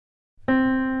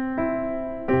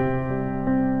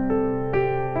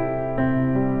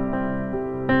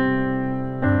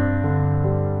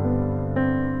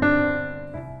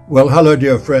Well, hello,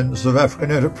 dear friends of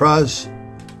African Enterprise,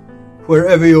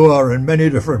 wherever you are in many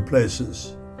different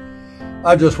places.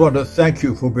 I just want to thank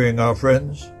you for being our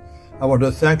friends. I want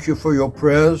to thank you for your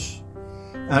prayers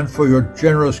and for your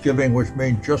generous giving, which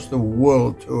means just the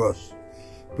world to us.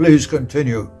 Please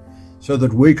continue so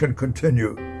that we can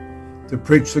continue to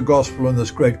preach the gospel on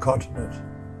this great continent.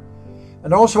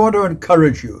 And I also want to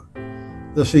encourage you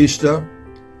this Easter,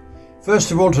 first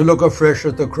of all, to look afresh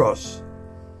at the cross.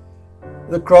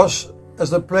 The cross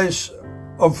as a place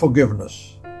of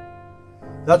forgiveness.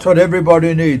 That's what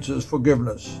everybody needs, is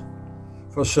forgiveness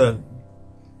for sin.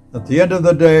 At the end of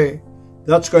the day,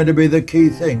 that's going to be the key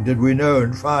thing. Did we know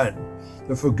and find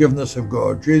the forgiveness of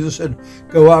God? Jesus said,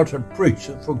 go out and preach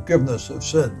the forgiveness of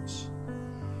sins.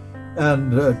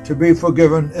 And to be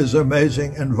forgiven is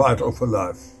amazing and vital for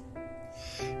life.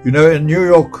 You know, in New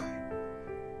York,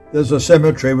 there's a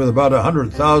cemetery with about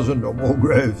 100,000 or more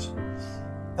graves.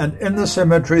 And in the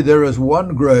cemetery, there is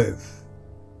one grave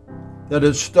that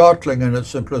is startling in its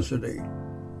simplicity.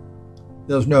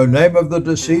 There's no name of the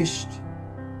deceased.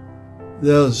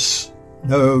 There's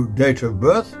no date of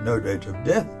birth, no date of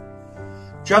death.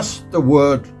 Just the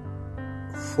word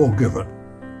forgiven.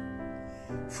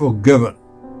 Forgiven.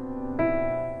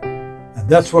 And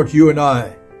that's what you and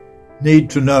I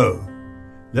need to know,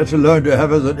 let alone to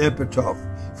have as an epitaph,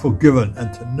 forgiven,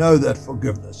 and to know that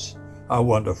forgiveness. How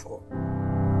wonderful.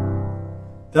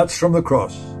 That's from the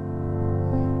cross.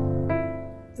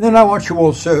 And then I want you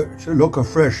also to look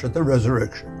afresh at the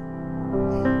resurrection.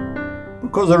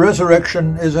 Because the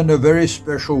resurrection is in a very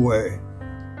special way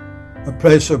a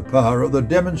place of power, of the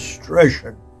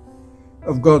demonstration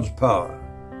of God's power.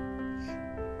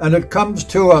 And it comes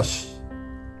to us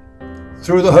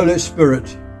through the Holy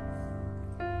Spirit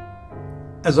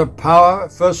as a power,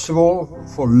 first of all,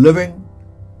 for living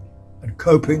and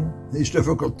coping these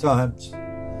difficult times.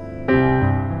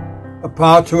 A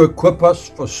power to equip us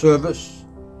for service,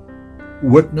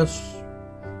 witness,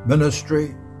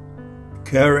 ministry,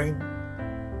 caring,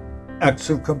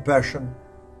 acts of compassion,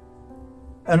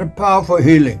 and a power for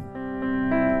healing.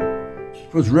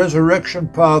 It was resurrection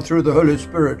power through the Holy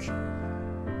Spirit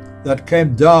that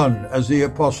came down as the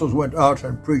apostles went out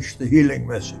and preached the healing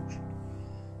message.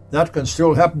 That can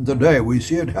still happen today. We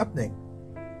see it happening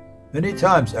many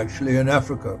times, actually, in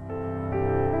Africa.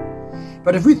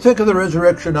 But if we think of the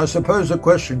resurrection, I suppose the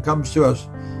question comes to us,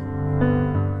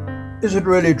 is it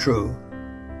really true?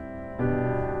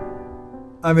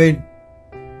 I mean,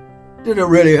 did it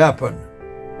really happen?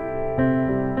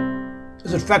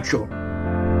 Is it factual?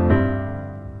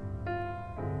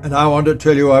 And I want to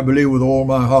tell you, I believe with all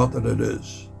my heart that it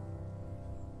is.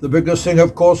 The biggest thing,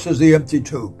 of course, is the empty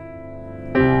tomb.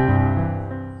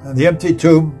 And the empty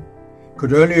tomb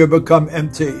could only have become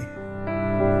empty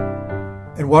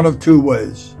in one of two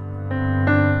ways.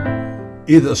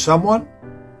 Either someone,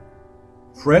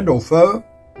 friend or foe,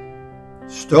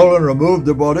 stole and removed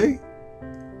the body,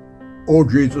 or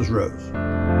Jesus rose.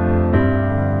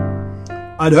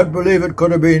 I don't believe it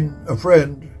could have been a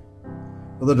friend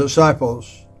of the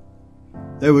disciples.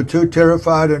 They were too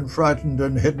terrified and frightened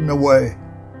and hidden away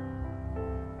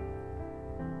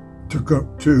to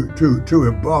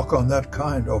embark on that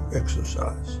kind of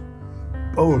exercise,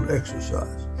 bold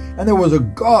exercise. And there was a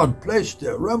guard placed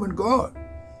there, a Roman guard,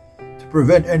 to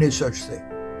prevent any such thing.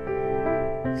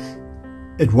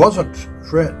 It wasn't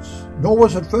friends, nor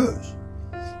was it foes.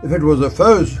 If it was the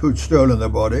foes who'd stolen the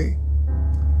body,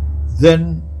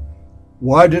 then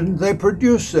why didn't they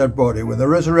produce that body? When the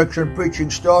resurrection preaching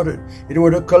started, it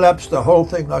would have collapsed the whole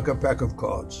thing like a pack of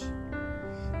cards.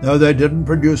 No, they didn't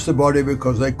produce the body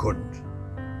because they couldn't.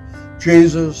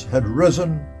 Jesus had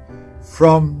risen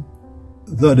from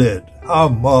the dead. How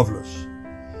marvelous.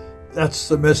 That's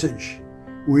the message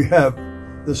we have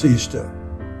this Easter.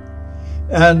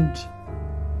 And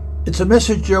it's a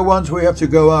message, dear ones, we have to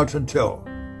go out and tell.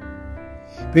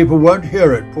 People won't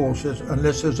hear it, Paul says,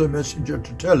 unless there's a messenger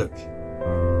to tell it.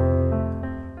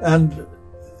 And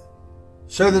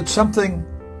so that's something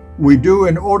we do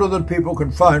in order that people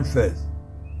can find faith.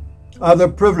 I have the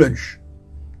privilege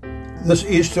this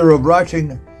Easter of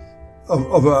writing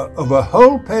of a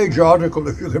whole page article,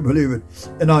 if you can believe it,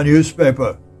 in our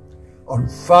newspaper on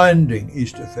finding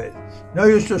Easter faith. No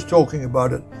use just talking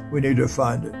about it. We need to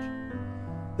find it.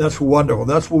 That's wonderful.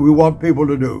 That's what we want people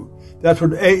to do. That's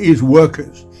what AE's work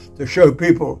is, to show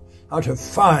people how to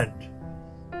find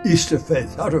Easter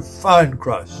faith, how to find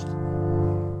Christ.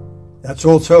 That's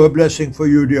also a blessing for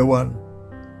you, dear one,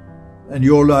 and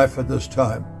your life at this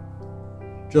time.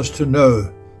 Just to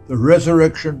know the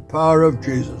resurrection power of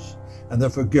Jesus and the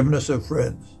forgiveness of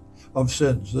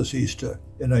sins this Easter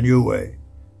in a new way.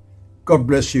 God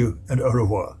bless you and au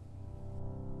revoir.